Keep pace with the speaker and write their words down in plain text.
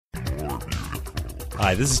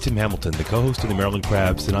Hi, this is Tim Hamilton, the co-host of the Maryland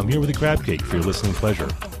Crabs, and I'm here with a crab cake for your listening pleasure.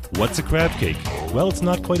 What's a crab cake? Well, it's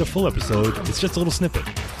not quite a full episode, it's just a little snippet.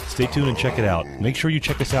 Stay tuned and check it out. Make sure you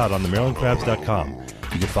check us out on themarylandcrabs.com.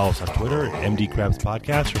 You can follow us on Twitter at MD Crabs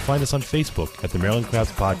Podcast or find us on Facebook at the Maryland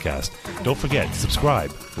Crabs Podcast. Don't forget,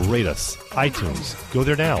 subscribe, rate us, iTunes. Go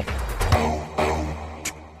there now.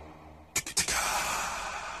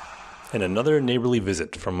 And another neighborly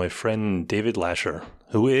visit from my friend David Lashar,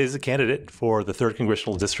 who is a candidate for the 3rd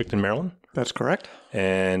Congressional District in Maryland. That's correct.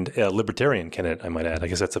 And a Libertarian candidate, I might add. I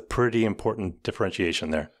guess that's a pretty important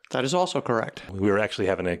differentiation there. That is also correct. We were actually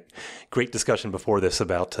having a great discussion before this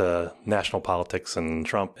about national politics and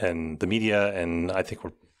Trump and the media, and I think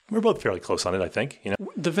we're both fairly close on it, I think. You know,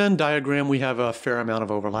 the Venn diagram, we have a fair amount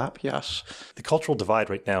of overlap, yes. The cultural divide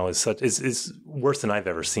right now is worse than I've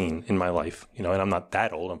ever seen in my life. You know, and I'm not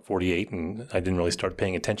that old. I'm 48, and I didn't really start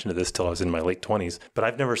paying attention to this till I was in my late 20s. But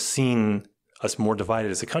I've never seen us more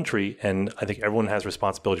divided as a country, and I think everyone has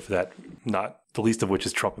responsibility for that, not the least of which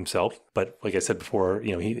is Trump himself. But like I said before,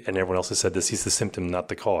 you know, he and everyone else has said this, he's the symptom, not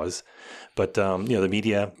the cause. But, you know, the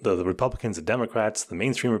media, the Republicans, the Democrats, the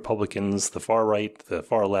mainstream Republicans, the far right, the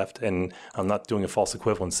far left, and I'm not doing a false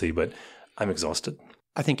equivalency, but I'm exhausted.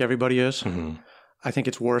 I think everybody is. Mm-hmm. I think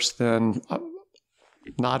it's worse than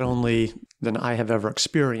not only than I have ever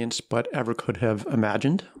experienced, but ever could have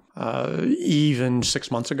imagined, even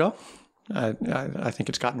 6 months ago. I think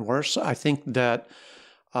it's gotten worse. I think that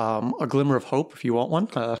a glimmer of hope, if you want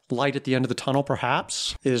one, light at the end of the tunnel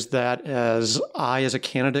perhaps, is that as a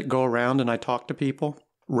candidate, go around and I talk to people,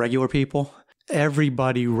 regular people,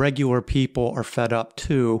 regular people are fed up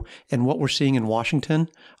too. And what we're seeing in Washington,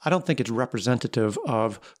 I don't think it's representative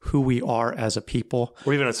of who we are as a people.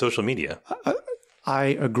 Or even on social media. I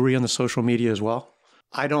agree on the social media as well.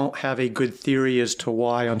 I don't have a good theory as to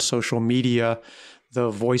why on social media the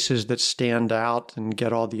voices that stand out and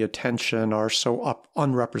get all the attention are so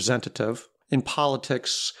unrepresentative. In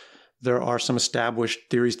politics, there are some established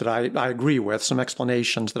theories that I agree with, some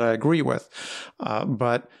explanations that I agree with,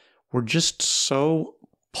 but we're just so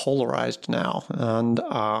polarized now. And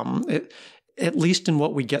at least in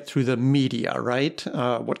what we get through the media, right?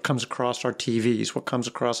 What comes across our TVs, what comes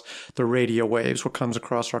across the radio waves, what comes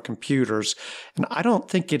across our computers. And I don't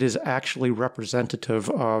think it is actually representative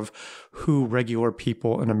of who regular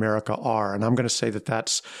people in America are. And I'm going to say that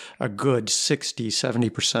that's a good 60,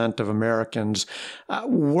 70% of Americans.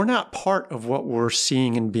 We're not part of what we're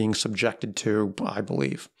seeing and being subjected to, I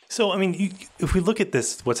believe. So, I mean, if we look at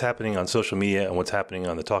this, what's happening on social media and what's happening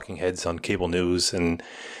on the talking heads on cable news, and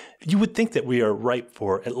you would think that we are ripe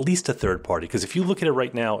for at least a third party. Because if you look at it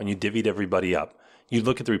right now and you divvied everybody up, you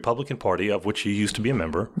look at the Republican Party, of which you used to be a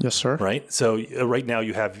member. Yes, sir. Right? So right now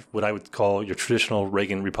you have what I would call your traditional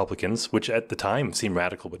Reagan Republicans, which at the time seemed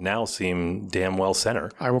radical, but now seem damn well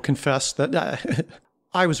center. I will confess that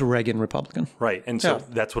I was a Reagan Republican. Right. And so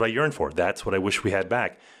that's what I yearn for. That's what I wish we had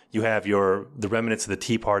back. You have the remnants of the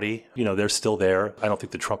Tea Party. You know, they're still there. I don't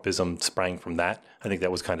think the Trumpism sprang from that. I think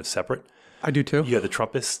that was kind of separate. I do too. You have the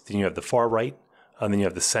Trumpists, then you have the far right, and then you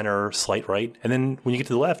have the center, slight right. And then when you get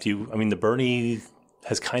to the left, the Bernie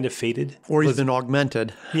has kind of faded. Or he's been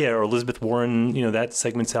augmented. Yeah, or Elizabeth Warren, you know, that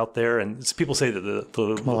segment's out there. And people say that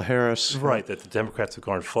the Kamala Harris. Right, that the Democrats have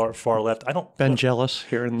gone far left. Ben Jealous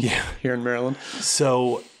here in Maryland.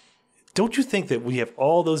 So don't you think that we have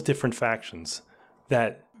all those different factions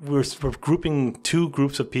that we're grouping two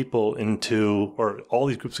groups of people into, or all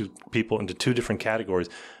these groups of people into two different categories?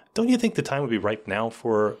 Don't you think the time would be ripe now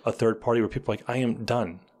for a third party where people are like, I am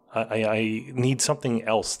done. I need something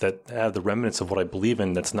else that have the remnants of what I believe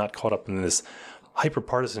in that's not caught up in this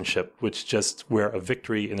hyper-partisanship, which just where a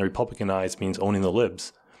victory in the Republican eyes means owning the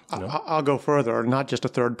libs. You know? I'll go further. Not just a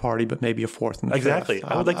third party, but maybe a fourth and a exactly.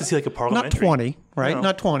 fifth. I would like to see like a parliamentary. Not 20, right? No.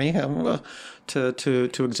 Not 20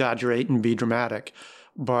 to exaggerate and be dramatic.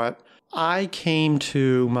 But I came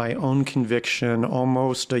to my own conviction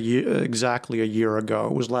almost exactly a year ago.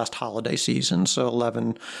 It was last holiday season, so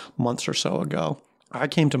 11 months or so ago. I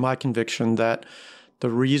came to my conviction that the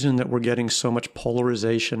reason that we're getting so much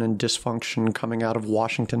polarization and dysfunction coming out of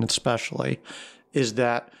Washington especially is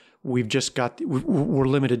that we're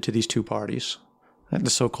limited to these two parties, the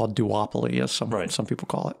so-called duopoly, as some people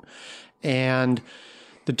call it. And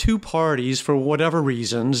the two parties, for whatever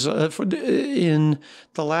reasons, in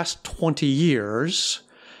the last 20 years,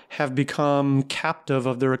 have become captive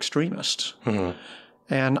of their extremists. Mm-hmm.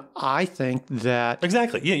 And I think that...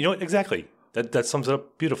 Exactly. Yeah, you know what? Exactly. That sums it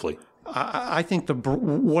up beautifully. I think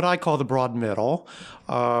what I call the broad middle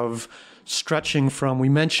of stretching from, we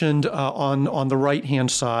mentioned on the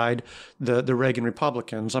right-hand side, the Reagan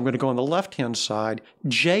Republicans. I'm going to go on the left-hand side,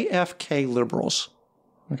 JFK liberals.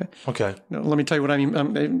 Okay. Okay. Now, let me tell you what I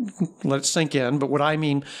mean. Let it sink in. But what do I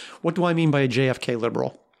mean by a JFK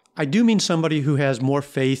liberal? I do mean somebody who has more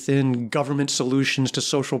faith in government solutions to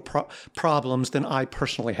social problems than I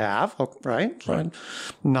personally have, right? So I'm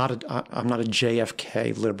not a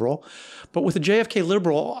JFK liberal. But with a JFK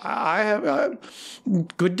liberal, I have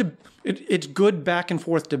it's good back and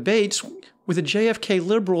forth debates. With a JFK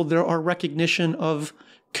liberal, there are recognition of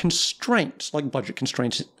constraints, like budget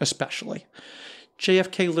constraints especially.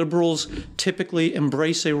 JFK liberals typically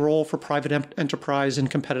embrace a role for private enterprise in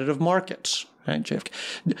competitive markets. Right, JFK.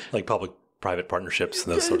 Like public-private partnerships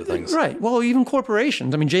and those sort of things. Right. Well, even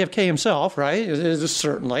corporations. I mean, JFK himself, right, is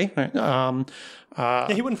certainly. Right?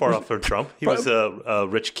 Yeah, he wasn't far off for Trump. He was a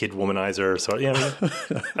rich kid womanizer. So, yeah,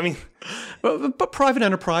 I mean but private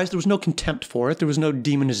enterprise, there was no contempt for it. There was no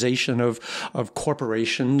demonization of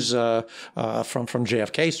corporations from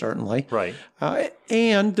JFK, certainly. Right.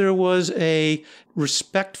 And there was a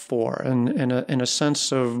respect for and a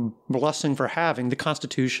sense of blessing for having the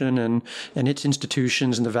Constitution and its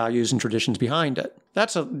institutions and the values and traditions behind it.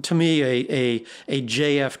 That's, to me, a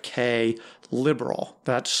JFK liberal.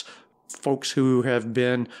 That's a lot of folks who have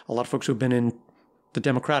been in the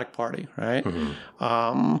Democratic Party, right?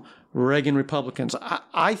 Mm-hmm. Reagan Republicans.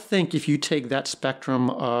 I think if you take that spectrum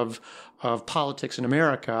of politics in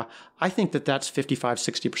America, I think that's 55,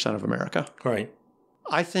 60% of America. Right.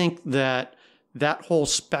 I think that whole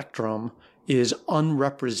spectrum is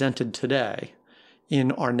unrepresented today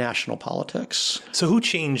in our national politics. So who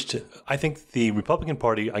changed? I think the Republican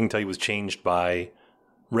Party, I can tell you, was changed by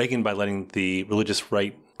Reagan by letting the religious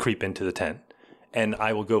right creep into the tent. And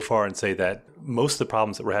I will go far and say that most of the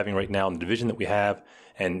problems that we're having right now and the division that we have,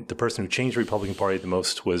 and the person who changed the Republican Party the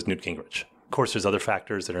most was Newt Gingrich. Of course, there's other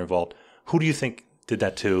factors that are involved. Who do you think did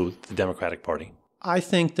that to the Democratic Party? I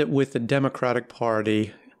think that with the Democratic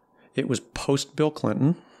Party, it was post Bill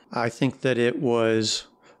Clinton. I think that it was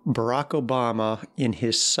Barack Obama in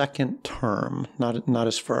his second term, not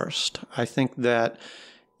his first. I think that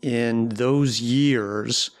in those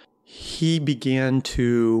years, he began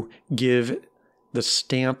to give the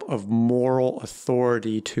stamp of moral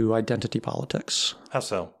authority to identity politics. How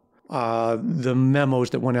so? The memos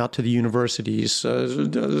that went out to the universities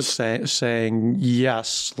saying,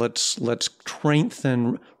 yes, let's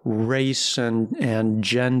strengthen race and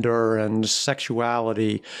gender and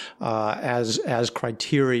sexuality as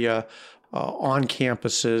criteria on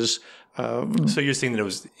campuses. So you're saying that it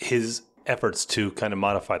was his efforts to kind of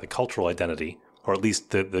modify the cultural identity, or at least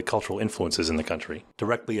the cultural influences in the country,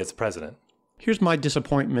 directly as president. Here's my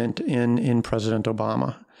disappointment in President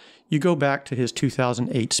Obama. You go back to his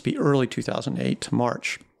 2008 speech, early 2008,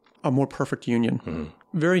 March, A More Perfect Union. Mm-hmm.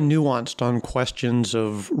 Very nuanced on questions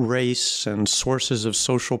of race and sources of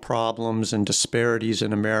social problems and disparities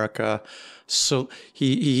in America. So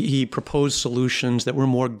he proposed solutions that were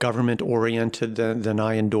more government-oriented than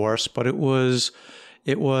I endorse, but it was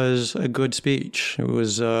a good speech. It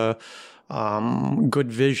was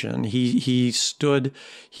good vision. He stood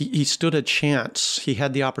a chance. He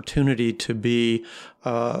had the opportunity to be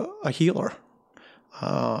a healer,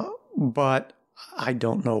 but I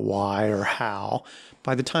don't know why or how.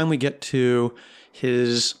 By the time we get to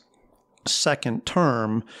his second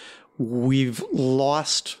term, we've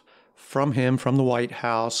lost from the White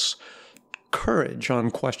House, courage on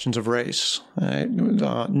questions of race, right?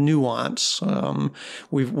 Nuance.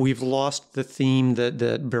 We've lost the theme that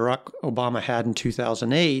Barack Obama had in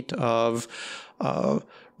 2008 of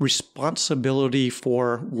responsibility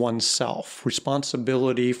for oneself,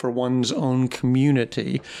 responsibility for one's own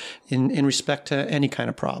community in respect to any kind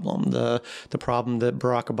of problem. The problem that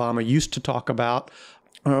Barack Obama used to talk about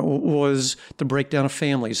was the breakdown of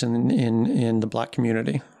families in the Black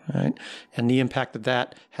community, right? And the impact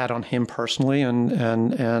that had on him personally and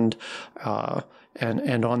on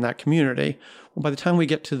that community. Well, by the time we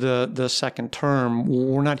get to the second term,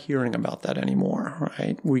 we're not hearing about that anymore,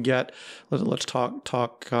 right? We get, let's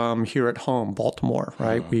talk here at home, Baltimore,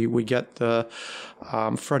 right? Mm-hmm. We get the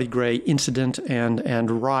Freddie Gray incident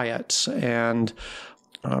and riots, and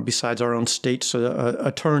besides our own state's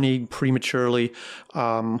attorney prematurely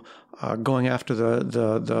going after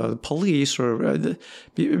the police,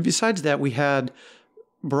 besides that, we had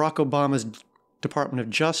Barack Obama's Department of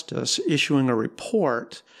Justice issuing a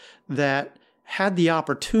report that had the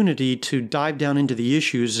opportunity to dive down into the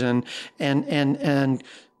issues and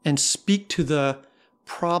speak to the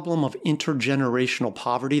problem of intergenerational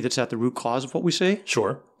poverty that's at the root cause of what we see.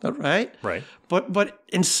 Sure. Right? Right. But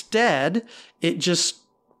instead, it just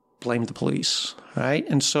blamed the police, right?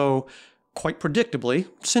 And so quite predictably,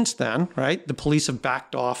 since then, right, the police have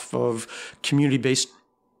backed off of community-based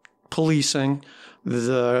policing.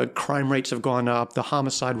 The crime rates have gone up, the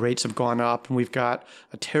homicide rates have gone up, and we've got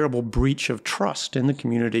a terrible breach of trust in the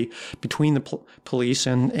community between the police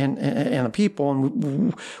and the people,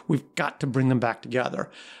 and we've got to bring them back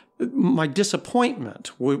together. My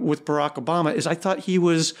disappointment with Barack Obama is I thought he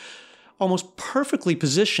was almost perfectly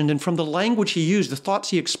positioned, and from the language he used, the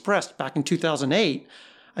thoughts he expressed back in 2008,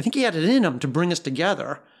 I think he had it in him to bring us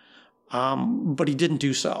together, but he didn't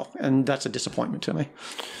do so, and that's a disappointment to me.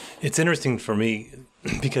 It's interesting for me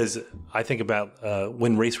because I think about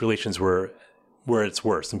when race relations were at its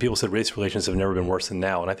worst, and people said race relations have never been worse than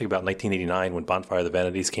now, and I think about 1989 when Bonfire of the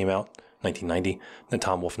Vanities came out, 1990, the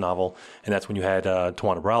Tom Wolfe novel, and that's when you had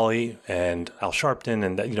Tawana Brawley and Al Sharpton,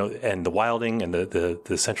 and and the Wilding and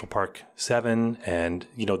the Central Park 7, and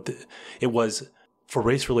it was for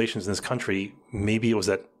race relations in this country. Maybe it was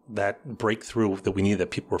that breakthrough that we needed,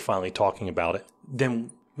 that people were finally talking about it.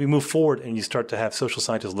 Then we move forward, and you start to have social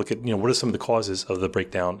scientists look at what are some of the causes of the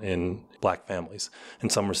breakdown in black families,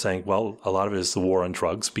 and some are saying, well, a lot of it is the war on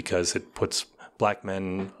drugs because it puts black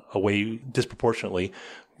men away disproportionately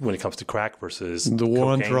when it comes to crack versus the war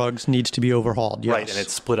cocaine. on drugs needs to be overhauled. Yes. Right, and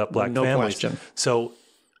it's split up black no families. Question. So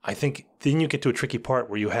I think then you get to a tricky part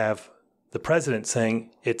where you have the president saying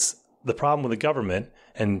it's the problem with the government,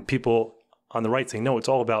 and people on the right saying, no, it's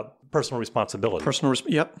all about personal responsibility.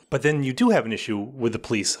 Yep. But then you do have an issue with the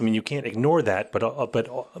police. I mean, you can't ignore that.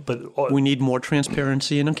 But we need more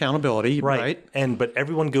transparency and accountability, right? But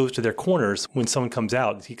everyone goes to their corners when someone comes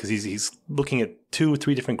out, because he's looking at 2 or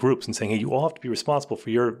 3 different groups and saying, hey, you all have to be responsible for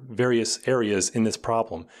your various areas in this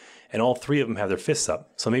problem, and all 3 of them have their fists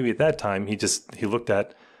up. So maybe at that time he looked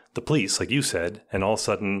at the police, like you said, and all of a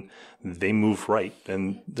sudden they move right,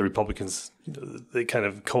 and the Republicans, they kind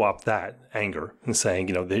of co-opt that anger and saying,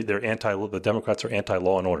 they're the Democrats are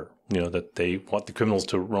anti-law and order, that they want the criminals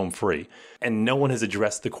to roam free. And no one has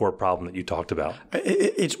addressed the core problem that you talked about.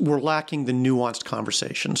 We're lacking the nuanced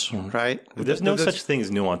conversations, right? There's no such thing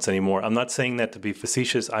as nuance anymore. I'm not saying that to be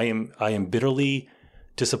facetious. I am bitterly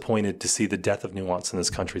disappointed to see the death of nuance in this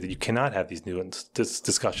country, that you cannot have these nuanced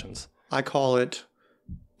discussions. I call it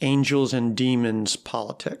angels and demons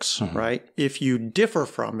politics, right? If you differ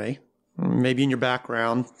from me, maybe in your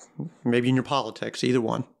background, maybe in your politics, either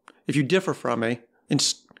one. If you differ from me,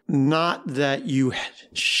 it's not that you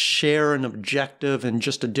share an objective and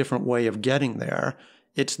just a different way of getting there.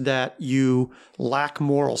 It's that you lack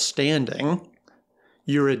moral standing.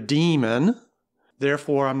 You're a demon.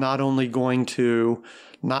 Therefore, I'm not only going to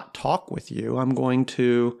not talk with you, I'm going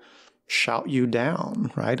to shout you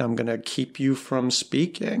down, right? I'm going to keep you from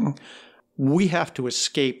speaking. We have to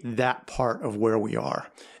escape that part of where we are.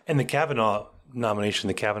 And the Kavanaugh nomination,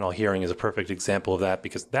 the Kavanaugh hearing is a perfect example of that,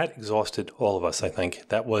 because that exhausted all of us, I think.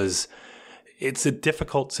 It's a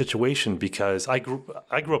difficult situation because I grew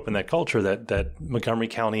up in that culture that Montgomery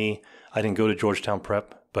County, I didn't go to Georgetown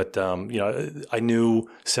Prep, but I knew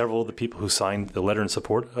several of the people who signed the letter in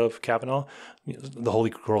support of Kavanaugh. The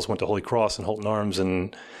Holy Girls went to Holy Cross and Holton Arms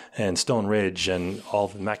and Stone Ridge and all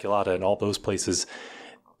of Immaculata and all those places.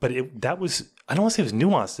 But that was, I don't want to say it was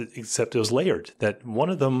nuanced, except it was layered, that one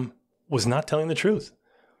of them was not telling the truth.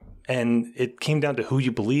 And it came down to who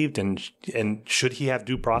you believed, and should he have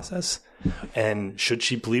due process, and should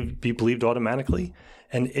she be believed automatically.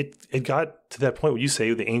 And it got to that point where you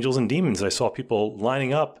say the angels and demons. I saw people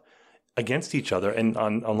lining up against each other, and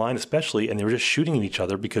online especially, and they were just shooting at each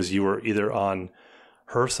other because you were either on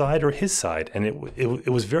her side or his side. And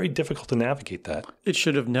it was very difficult to navigate that. It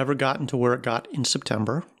should have never gotten to where it got in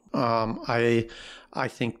September. I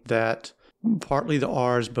think that partly the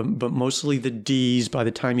R's, but mostly the D's, by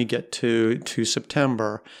the time you get to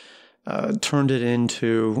September, turned it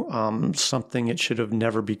into something it should have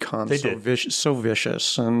never become. So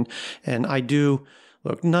vicious. And I do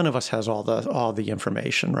look. None of us has all the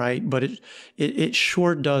information, right? But it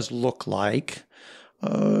sure does look like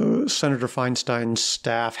Senator Feinstein's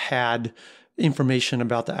staff had information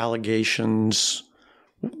about the allegations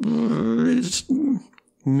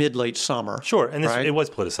mid-late summer. Sure, and right? It was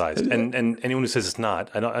politicized. And anyone who says it's not,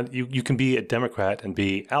 you can be a Democrat and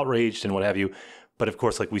be outraged and what have you. But of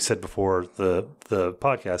course, like we said before the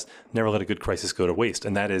podcast, never let a good crisis go to waste.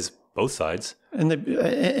 And that is both sides. And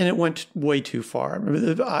it went way too far.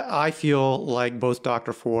 I feel like both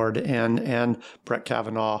Dr. Ford and Brett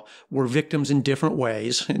Kavanaugh were victims in different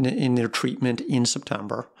ways in their treatment in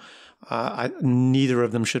September. Neither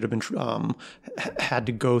of them should have been had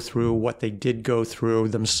to go through what they did go through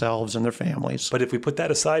themselves and their families. But if we put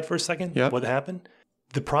that aside for a second, yep. What happened?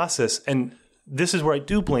 The process, and this is where I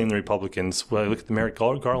do blame the Republicans. When I look at the Merrick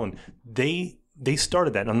Garland, they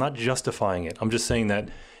started that, and I'm not justifying it. I'm just saying that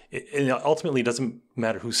ultimately, it doesn't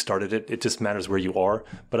matter who started it. It just matters where you are.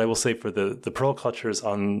 But I will say for the pearl clutchers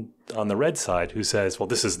on the red side who says, well,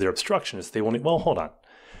 this is their obstructionists. They won't. Well, hold on.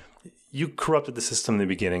 You corrupted the system in the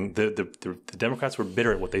beginning. The Democrats were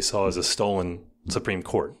bitter at what they saw as a stolen Supreme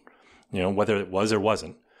Court, whether it was or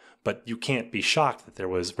wasn't. But you can't be shocked that there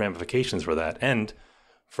was ramifications for that. And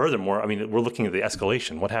furthermore, I mean, we're looking at the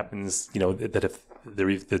escalation. What happens, that if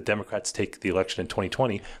the Democrats take the election in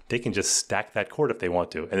 2020, they can just stack that court if they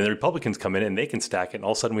want to. And then the Republicans come in and they can stack it. And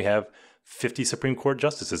all of a sudden we have 50 Supreme Court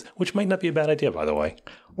justices, which might not be a bad idea, by the way.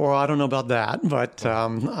 Well, I don't know about that, but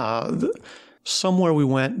somewhere we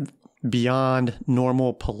went beyond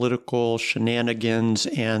normal political shenanigans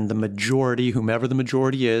and the majority, whomever the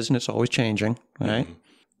majority is, and it's always changing, right?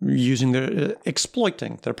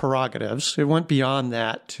 Exploiting their prerogatives. It went beyond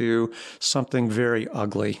that to something very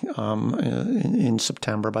ugly in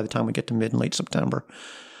September, by the time we get to mid and late September.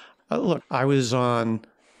 Look, I was on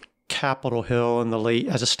Capitol Hill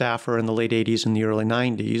as a staffer in the late 80s and the early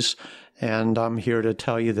 90s, and I'm here to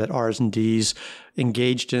tell you that R's and D's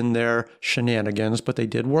engaged in their shenanigans, but they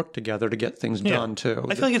did work together to get things done too.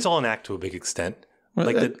 I feel like it's all an act to a big extent.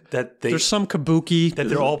 Like there's some kabuki that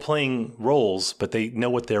they're all playing roles, but they know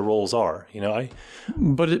what their roles are.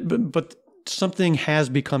 But something has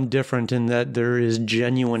become different in that there is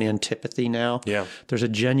genuine antipathy now. Yeah, there's a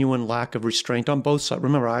genuine lack of restraint on both sides.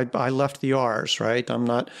 Remember, I left the R's, right? I'm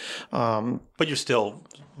not. But you're still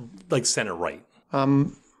like center right.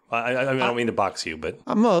 I don't mean to box you, but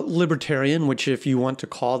I'm a libertarian, which if you want to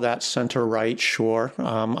call that center right, sure.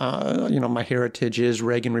 My heritage is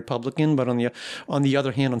Reagan Republican, but on the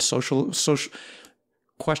other hand, on social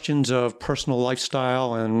questions of personal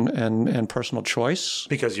lifestyle and personal choice,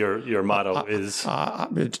 because your motto is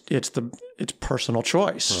it's personal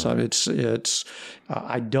choice. It's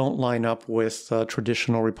I don't line up with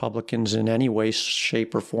traditional Republicans in any way,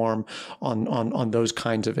 shape, or form on those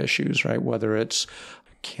kinds of issues, right? Whether it's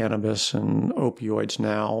cannabis and opioids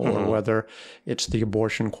now, or whether it's the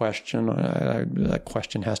abortion question. That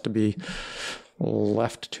question has to be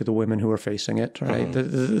left to the women who are facing it, right?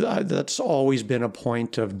 That's always been a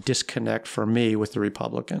point of disconnect for me with the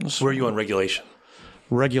Republicans. Where are you on regulation?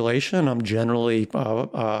 Regulation, I'm generally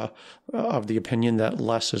of the opinion that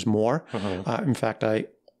less is more. In fact, I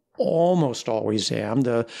almost always am.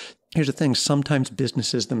 Here's the thing, sometimes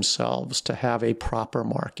businesses themselves, to have a proper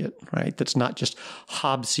market, right, that's not just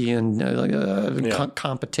Hobbesian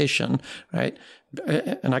competition, right?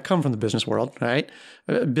 And I come from the business world, right?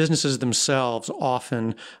 Businesses themselves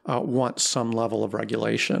often want some level of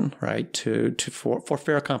regulation, right, for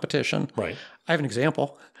fair competition. Right. I have an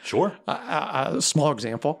example. Sure. A small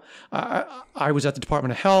example. I was at the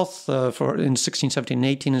Department of Health in 16, 17, and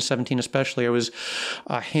 18, and 17 especially. I was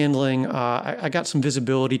handling, I got some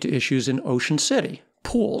visibility to issues in Ocean City.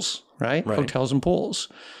 Pools, right? Hotels and pools.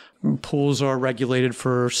 Pools are regulated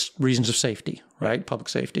for reasons of safety, right? Public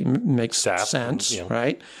safety makes sense,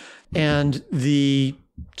 right? And the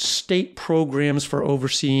state programs for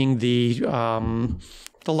overseeing the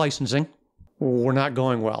licensing were not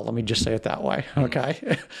going well. Let me just say it that way,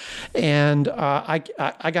 okay? And I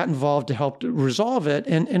got involved to help resolve it.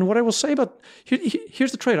 And what I will say about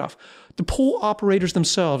here's the trade-off: the pool operators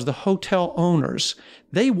themselves, the hotel owners,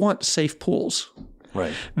 they want safe pools.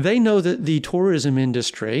 Right. They know that the tourism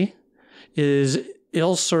industry is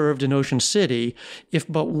ill-served in Ocean City if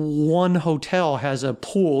but one hotel has a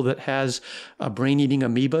pool that has a brain-eating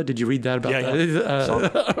amoeba. Did you read that about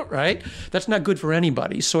that? Right? That's not good for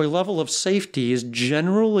anybody. So a level of safety is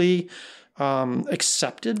generally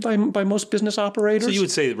accepted by most business operators. So you would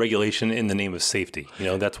say regulation in the name of safety.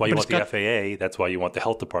 That's why you want the FAA. That's why you want the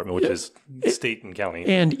health department, which is state and county.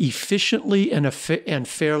 And efficiently and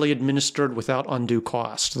fairly administered without undue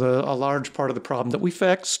cost. A large part of the problem that we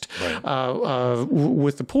fixed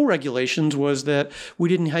with the pool regulations was that we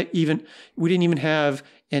didn't even have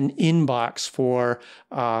an inbox for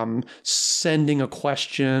sending a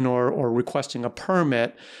question or requesting a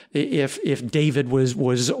permit if David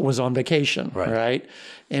was on vacation, right?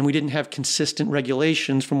 And we didn't have consistent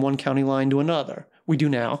regulations from one county line to another. We do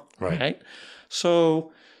now, right?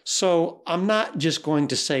 So I'm not just going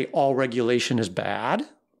to say all regulation is bad,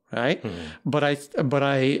 right? But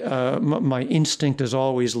my instinct is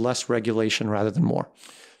always less regulation rather than more.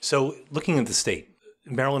 So looking at the state,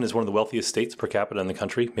 Maryland is one of the wealthiest states per capita in the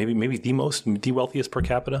country, maybe the wealthiest per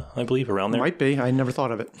capita, I believe, around there. Might be. I never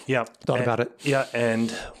thought of it. Yeah. Thought about it. Yeah,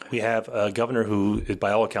 and we have a governor who, by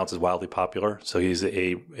all accounts, is wildly popular. So he's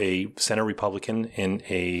a Senate Republican in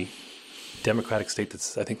a Democratic state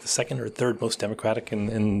that's, I think, the second or third most Democratic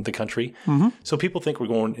in the country. So people think we're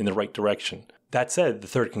going in the right direction. That said, the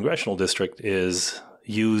 3rd Congressional District is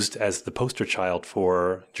used as the poster child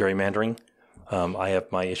for gerrymandering. I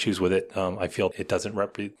have my issues with it. I feel it doesn't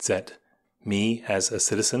represent me as a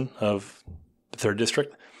citizen of the 3rd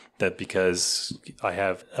District, that because I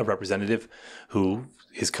have a representative who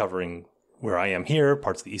is covering where I am here,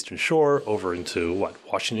 parts of the Eastern Shore, over into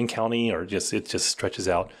Washington County, or it just stretches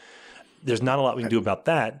out. There's not a lot we can do about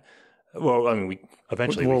that. Well, I mean, we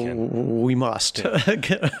can. We must.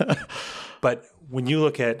 Yeah. But when you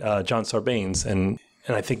look at John Sarbanes, and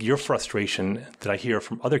I think your frustration that I hear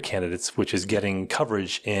from other candidates, which is getting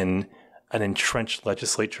coverage in an entrenched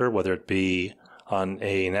legislature, whether it be on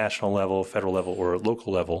a national level, federal level, or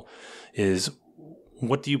local level, is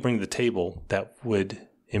what do you bring to the table that would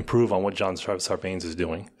improve on what John Sarbanes is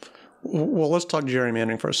doing? Well, let's talk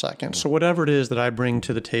gerrymandering for a second. So whatever it is that I bring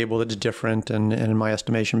to the table that's different and in my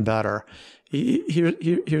estimation better,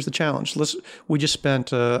 here's the challenge. We just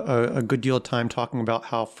spent a good deal of time talking about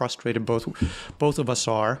how frustrated both of us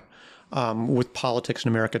are with politics in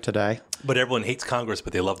America today. But everyone hates Congress,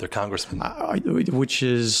 but they love their congressman. Which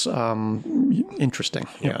is interesting,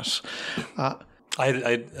 yes. I had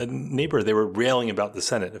a neighbor, they were railing about the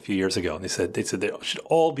Senate a few years ago, and they said they should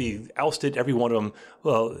all be ousted, every one of them,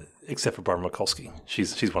 well, except for Barbara Mikulski.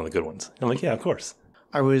 She's one of the good ones. I'm like, yeah, of course.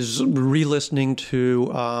 I was re-listening to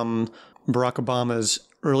Barack Obama's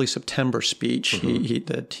early September speech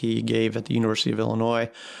that he gave at the University of Illinois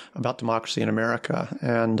about democracy in America,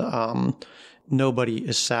 and nobody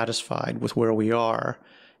is satisfied with where we are,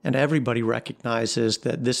 and everybody recognizes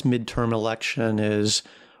that this midterm election is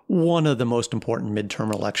one of the most important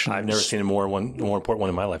midterm elections. I've never seen a more important one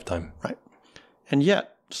in my lifetime. Right. And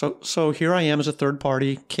yet, so here I am as a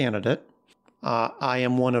third-party candidate. I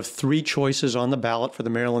am one of 3 choices on the ballot for the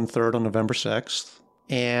Maryland 3rd on November 6th.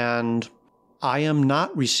 And I am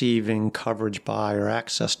not receiving coverage by or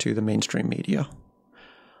access to the mainstream media.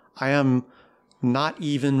 I am not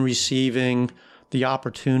even receiving the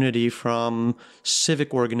opportunity from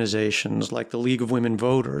civic organizations like the League of Women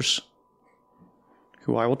Voters,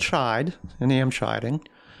 who I will chide, and am chiding,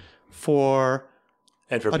 for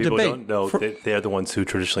a debate. And for people who don't know, they are the ones who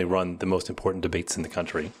traditionally run the most important debates in the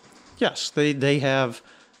country. Yes, they have,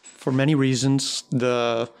 for many reasons,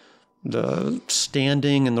 the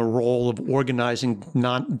standing and the role of organizing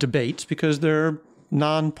debates because they're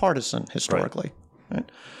nonpartisan historically.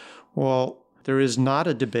 Right? Well, there is not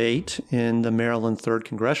a debate in the Maryland 3rd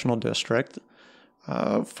Congressional District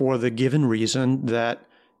for the given reason that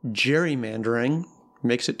gerrymandering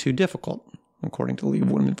makes it too difficult, according to the League of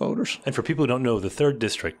Women Voters. And for people who don't know, the 3rd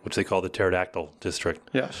District, which they call the pterodactyl district,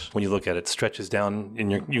 yes, when you look at it, stretches down,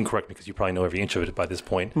 and you can correct me because you probably know every inch of it by this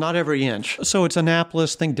point. Not every inch. So it's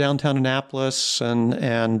Annapolis, think downtown Annapolis,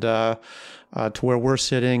 and to where we're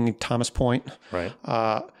sitting, Thomas Point. Right.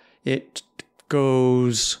 It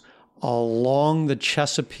goes along the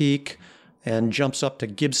Chesapeake and jumps up to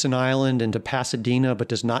Gibson Island and to Pasadena, but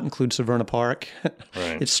does not include Severna Park.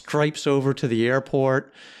 Right. It stripes over to the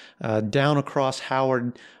airport, down across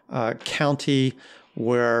Howard County,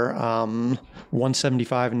 where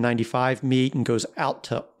 175 and 95 meet, and goes out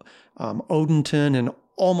to Odenton and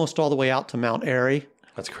almost all the way out to Mount Airy.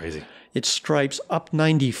 That's crazy. It stripes up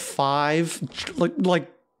 95,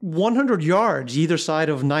 like 100 yards either side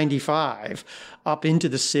of 95 up into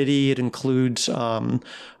the city. It includes the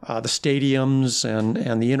stadiums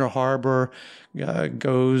and the inner harbor,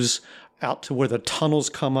 goes out to where the tunnels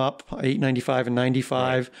come up, 895 and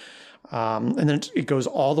 95. Right. And then it goes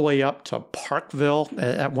all the way up to Parkville.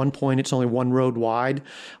 At one point, it's only one road wide,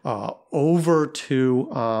 over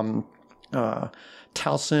to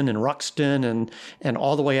Towson and Ruxton, and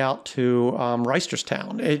all the way out to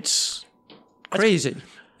Reisterstown. It's crazy.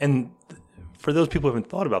 And for those people who haven't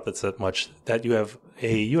thought about this that much, that you have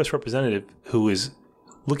a U.S. representative who is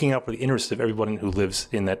looking out for the interests of everyone who lives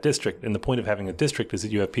in that district. And the point of having a district is that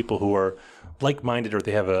you have people who are like-minded, or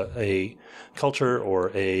they have a culture, or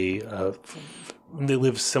they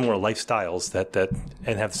live similar lifestyles that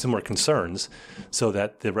and have similar concerns, so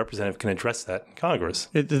that the representative can address that in Congress.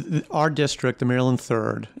 Our district, the Maryland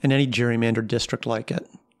 3rd, and any gerrymandered district like it,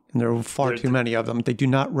 and there are far too many of them, they do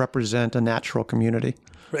not represent a natural community.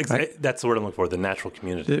 Right? That's the word I'm looking for, the natural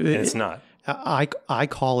community, and it's not. I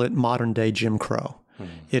call it modern-day Jim Crow.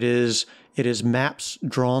 It is maps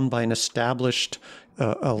drawn by an established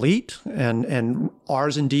elite, and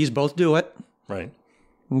R's and D's both do it. Right.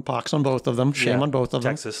 And pox on both of them. Shame on both of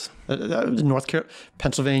them. Texas.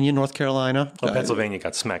 Pennsylvania, North Carolina. Well, Pennsylvania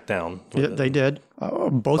got smacked down. They did.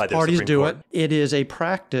 Both parties do it. It is a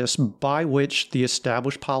practice by which the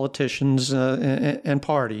established politicians and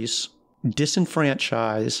parties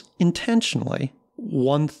disenfranchise intentionally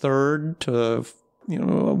 1/3 to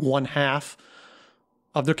 1/2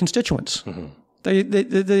 of their constituents. Mm-hmm.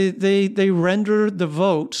 They render the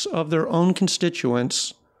votes of their own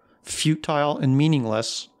constituents futile and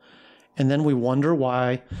meaningless. And then we wonder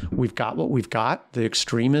why we've got what we've got, the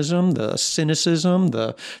extremism, the cynicism,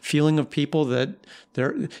 the feeling of people that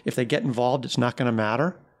if they get involved, it's not going to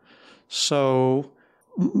matter. So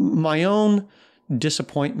my own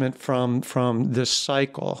disappointment from this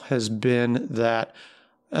cycle has been that,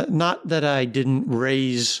 not that I didn't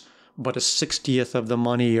raise but a 60th of the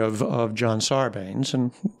money of John Sarbanes,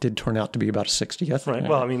 and it did turn out to be about a 60th. Right.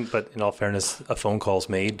 Well, I mean, but in all fairness, a phone call's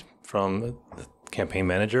made from the campaign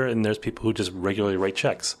manager, and there's people who just regularly write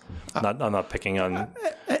checks. I'm not picking on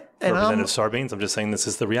Representative Sarbanes. I'm just saying this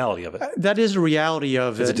is the reality of it. That is the reality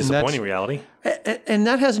of it. It's a disappointing reality. And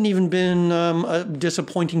that hasn't even been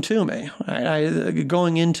disappointing to me.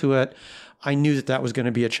 Going into it, I knew that was going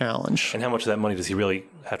to be a challenge. And how much of that money does he really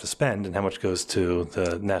have to spend, and how much goes to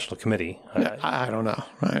the National Committee? I don't know.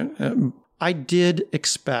 Right? I did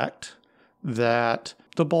expect that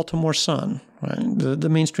the Baltimore Sun, right, the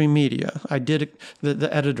mainstream media, I did the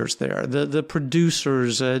editors there, the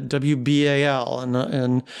producers at WBAL,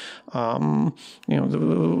 and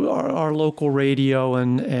our local radio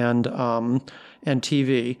and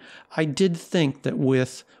TV. I did think that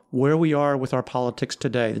with where we are with our politics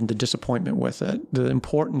today and the disappointment with it, the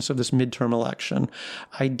importance of this midterm election,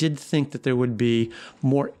 I did think that there would be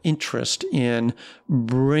more interest in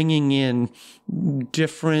bringing in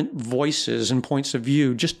different voices and points of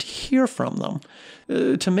view just to hear from them,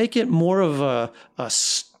 to make it more of a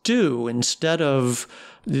stew instead of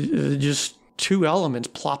just two elements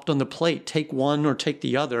plopped on the plate. Take one or take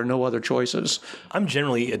the other, no other choices. I'm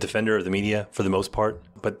generally a defender of the media for the most part,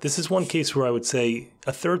 but this is one case where I would say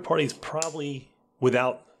a third party is probably,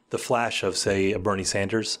 without the flash of, say, a Bernie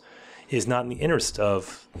Sanders, is not in the interest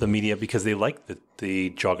of the media because they like the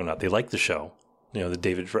juggernaut. They like the show. The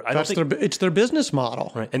David. It's their business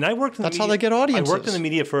model, right? And I worked. That's how they get audiences. I worked in the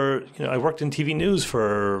media for. I worked in TV news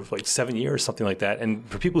for like 7 years, something like that. And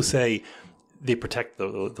for people who say they protect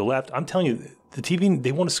the left, I'm telling you, the TV,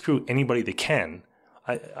 they want to screw anybody they can.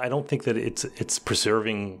 I don't think that it's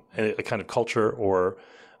preserving a kind of culture or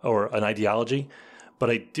an ideology, but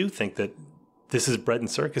I do think that this is bread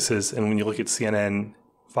and circuses. And when you look at CNN,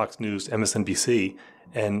 Fox News, MSNBC,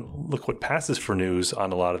 and look what passes for news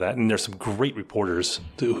on a lot of that, and there's some great reporters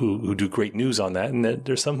who do great news on that, and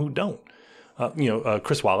there's some who don't.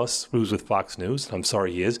 Chris Wallace, who's with Fox News, I'm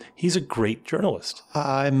sorry he is, he's a great journalist.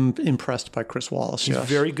 I'm impressed by Chris Wallace, He's yes.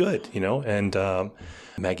 very good, and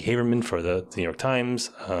Maggie Haberman for the New York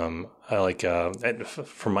Times. I like,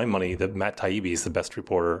 for my money, that Matt Taibbi is the best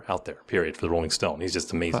reporter out there, period, for the Rolling Stone. He's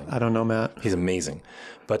just amazing. I don't know Matt. He's amazing.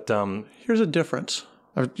 But here's a difference.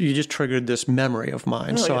 You just triggered this memory of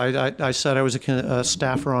mine. I said I was a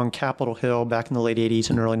staffer on Capitol Hill back in the late 80s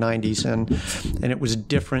and early 90s, and it was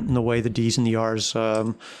different in the way the D's and the R's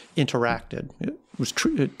interacted.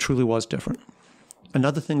 It truly was different.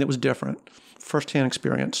 Another thing that was different, firsthand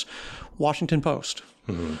experience, Washington Post.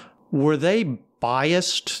 Mm-hmm. Were they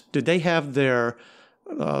biased? Did they have their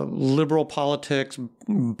liberal politics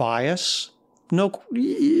bias? No.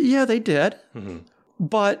 Yeah, they did. Mm-hmm.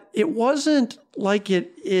 But it wasn't like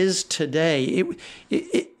it is today.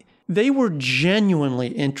 They were genuinely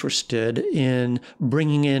interested in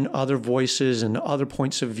bringing in other voices and other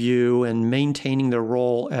points of view and maintaining their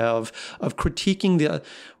role of critiquing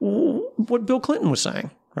what Bill Clinton was saying,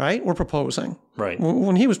 right? Or proposing, right,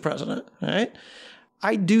 when he was president, right?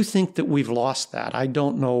 I do think that we've lost that. I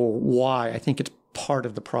don't know why. I think it's part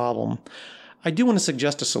of the problem. I do want to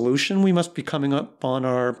suggest a solution. We must be coming up on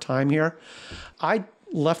our time here. I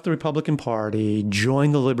left the Republican Party,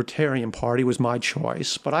 joined the Libertarian Party was my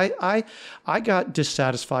choice, but I got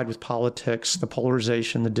dissatisfied with politics, the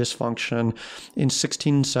polarization, the dysfunction in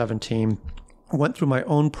 16 and 17. Went through my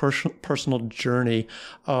own personal journey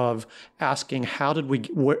of asking how did we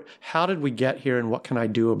get here and what can I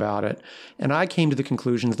do about it? And I came to the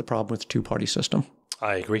conclusion that the problem was the two-party system.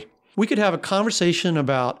 I agree. We could have a conversation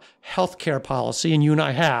about healthcare policy, and you and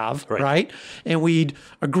I have, right? And we'd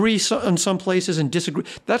agree in some places and disagree.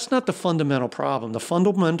 That's not the fundamental problem. The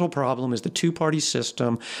fundamental problem is the two-party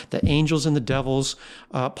system, the angels and the devils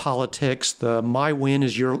politics, the my win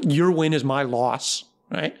is your win is my loss,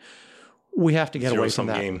 right? We have to get away from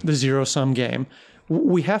that. The zero-sum game.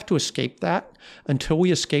 We have to escape that. Until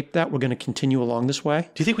we escape that, we're going to continue along this way.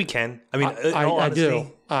 Do you think we can? I mean, I do.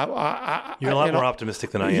 You're a lot more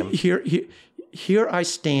optimistic than I am. Here I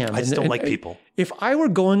stand. I just don't like people. If I were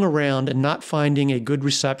going around and not finding a good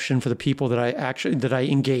reception for the people that I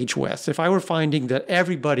engage with, if I were finding that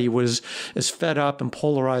everybody was as fed up and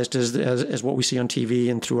polarized as what we see on TV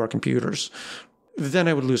and through our computers, then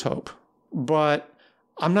I would lose hope. But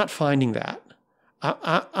I'm not finding that.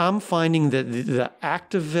 I'm finding that the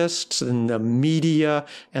activists and the media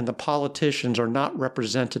and the politicians are not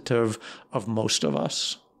representative of most of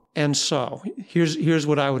us. And so here's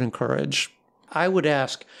what I would encourage. I would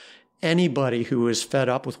ask anybody who is fed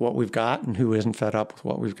up with what we've got and who isn't fed up with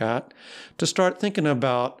what we've got to start thinking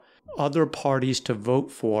about other parties to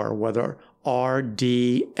vote for, whether R,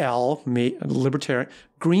 D, L, Libertarian,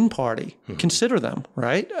 Green Party. Consider them,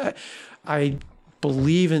 right? I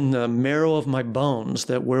believe in the marrow of my bones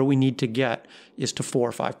that where we need to get is to 4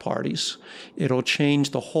 or 5 parties. It'll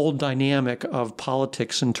change the whole dynamic of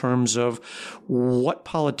politics in terms of what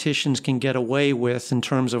politicians can get away with in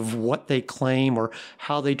terms of what they claim or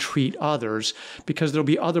how they treat others, because there'll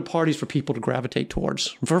be other parties for people to gravitate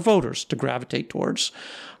towards, for voters to gravitate towards.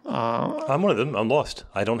 I'm one of them. I'm lost.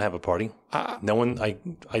 I don't have a party. No one. I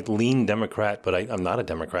lean Democrat, but I'm not a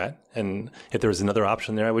Democrat. And if there was another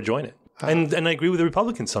option there, I would join it. And I agree with the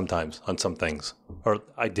Republicans sometimes on some things, or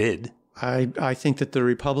I did. I think that the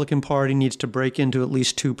Republican Party needs to break into at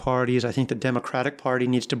least 2 parties. I think the Democratic Party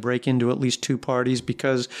needs to break into at least 2 parties,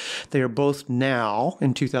 because they are both now,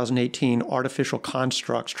 in 2018, artificial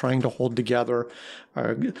constructs trying to hold together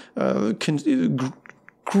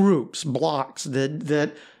groups, blocks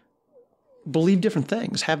that believe different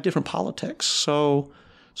things, have different politics. So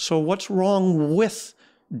what's wrong with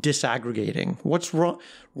disaggregating? What's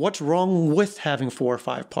wrong with having 4 or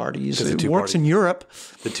 5 parties? It works in Europe.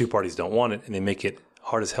 The 2 parties don't want it, and they make it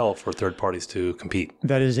hard as hell for third parties to compete.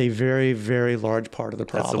 That is a very, very large part of the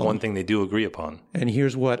problem. That's the one thing they do agree upon. And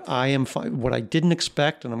here's what what I didn't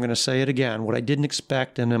expect, and I'm going to say it again, what I didn't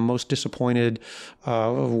expect and am most disappointed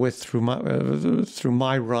with through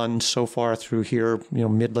my run so far through here,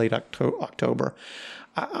 mid-late October.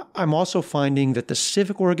 I'm also finding that the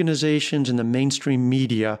civic organizations and the mainstream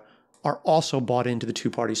media are also bought into the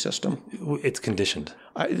 2-party system. It's conditioned.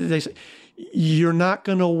 They say, you're not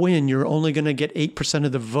going to win. You're only going to get 8%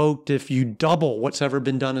 of the vote if you double what's ever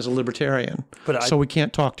been done as a libertarian. So we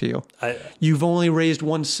can't talk to you. You've only raised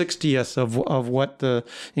 1/60th of what the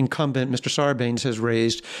incumbent, Mr. Sarbanes, has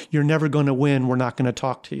raised. You're never going to win. We're not going to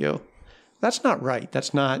talk to you. That's not right.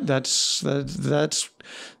 That's not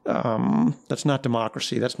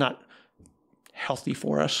democracy. That's not healthy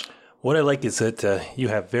for us. What I like is that you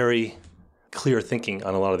have very clear thinking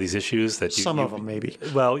on a lot of these issues. Some of them, maybe.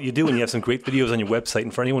 Well, you do, and you have some great videos on your website.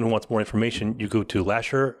 And for anyone who wants more information, you go to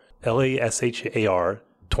Lashar, LASHAR,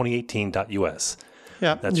 2018.us.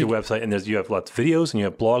 Yeah, that's your website, and you have lots of videos, and you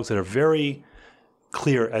have blogs that are very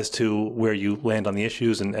clear as to where you land on the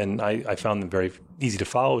issues, and I found them very easy to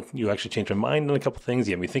follow. You actually changed my mind on a couple of things.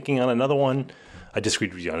 You have me thinking on another one. I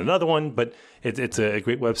disagreed with you on another one, but it's a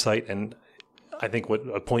great website, and I think what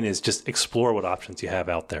a point is, just explore what options you have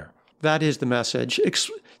out there. That is the message.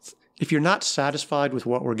 If you're not satisfied with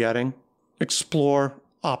what we're getting, explore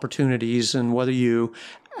opportunities, and whether you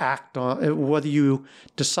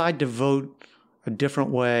decide to vote a different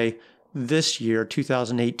way this year,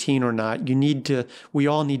 2018 or not, we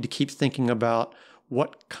all need to keep thinking about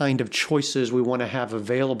what kind of choices we want to have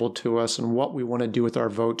available to us and what we want to do with our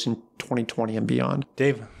votes in 2020 and beyond.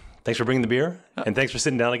 Dave, thanks for bringing the beer, and thanks for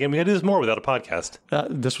sitting down again. We got to do this more without a podcast.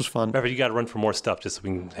 This was fun. Remember, you got to run for more stuff just so we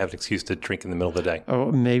can have an excuse to drink in the middle of the day.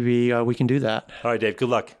 Oh, maybe we can do that. All right, Dave, good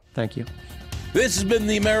luck. Thank you. This has been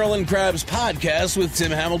the Maryland Crabs podcast with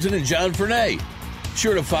Tim Hamilton and John Fernay.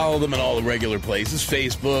 Sure to follow them in all the regular places,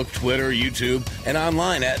 Facebook, Twitter, YouTube, and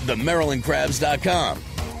online at themarylandcrabs.com.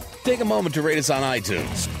 Take a moment to rate us on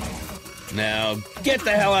iTunes. Now, get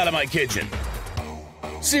the hell out of my kitchen.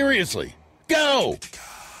 Seriously, go!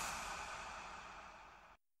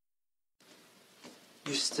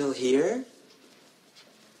 You're still here?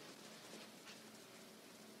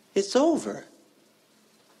 It's over.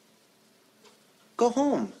 Go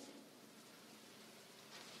home.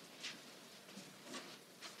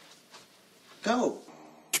 Go.